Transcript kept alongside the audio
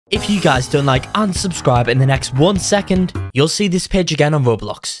If you guys don't like and subscribe in the next 1 second, you'll see this page again on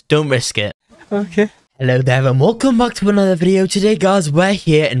Roblox. Don't risk it. Okay. Hello there and welcome back to another video. Today guys, we're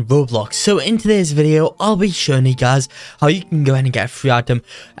here in Roblox. So in today's video, I'll be showing you guys how you can go ahead and get a free item.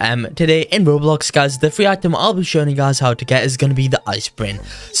 Today in Roblox guys, the free item I'll be showing you guys how to get is going to be the ice brain.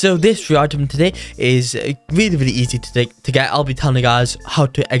 So this free item today is really easy to get. I'll be telling you guys how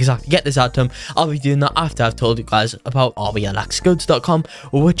to exactly get this item. I'll be doing that after I've told you guys about RBLXcodes.com,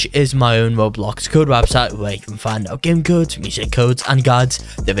 which is my own Roblox code website where you can find out game codes, music codes and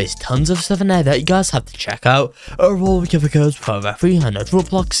guides. There is tons of stuff in there that you guys have to check out. All the other codes for over 300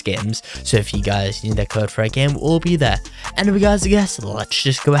 Roblox games, so if you guys need a code for a game, we'll be there. Anyway guys, let's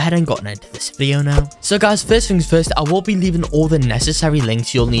just go ahead and get into this video now. So guys, first things first, I will be leaving all the necessary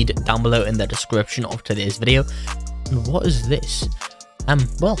links you'll need down below in the description of today's video. And what is this?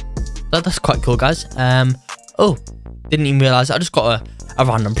 Well, that's quite cool guys. Oh, didn't even realize I just got a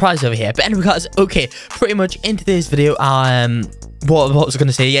random prize over here. But anyway guys, okay, pretty much in today's video, what was I going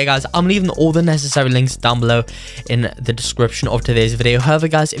to say? Yeah guys, I'm leaving all the necessary links down below in the description of today's video. However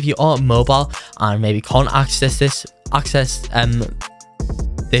guys, if you are mobile and maybe can't access this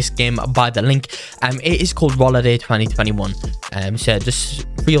game by the link, it is called Roliday 2021. So just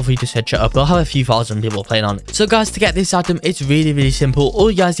feel free to search it up. We'll have a few thousand people playing on it. So guys, to get this item, it's really simple.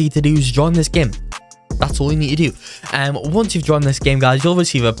 All you guys need to do is join this game. That's all you need to do. Once you've joined this game guys, you'll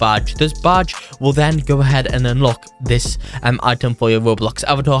receive a badge. This badge will then go ahead and unlock this item for your Roblox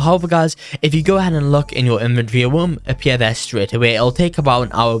avatar. However guys, if you go ahead and look in your inventory, it won't appear there straight away. It'll take about an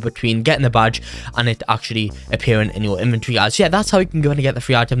hour between getting the badge and it actually appearing in your inventory guys. So yeah, that's how you can go and get the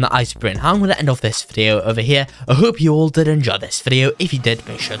free item, the ice brain. I'm going to end off this video over here. I hope you all did enjoy this video. If you did,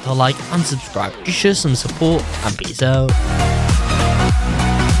 make sure to like and subscribe to show some support, and peace out.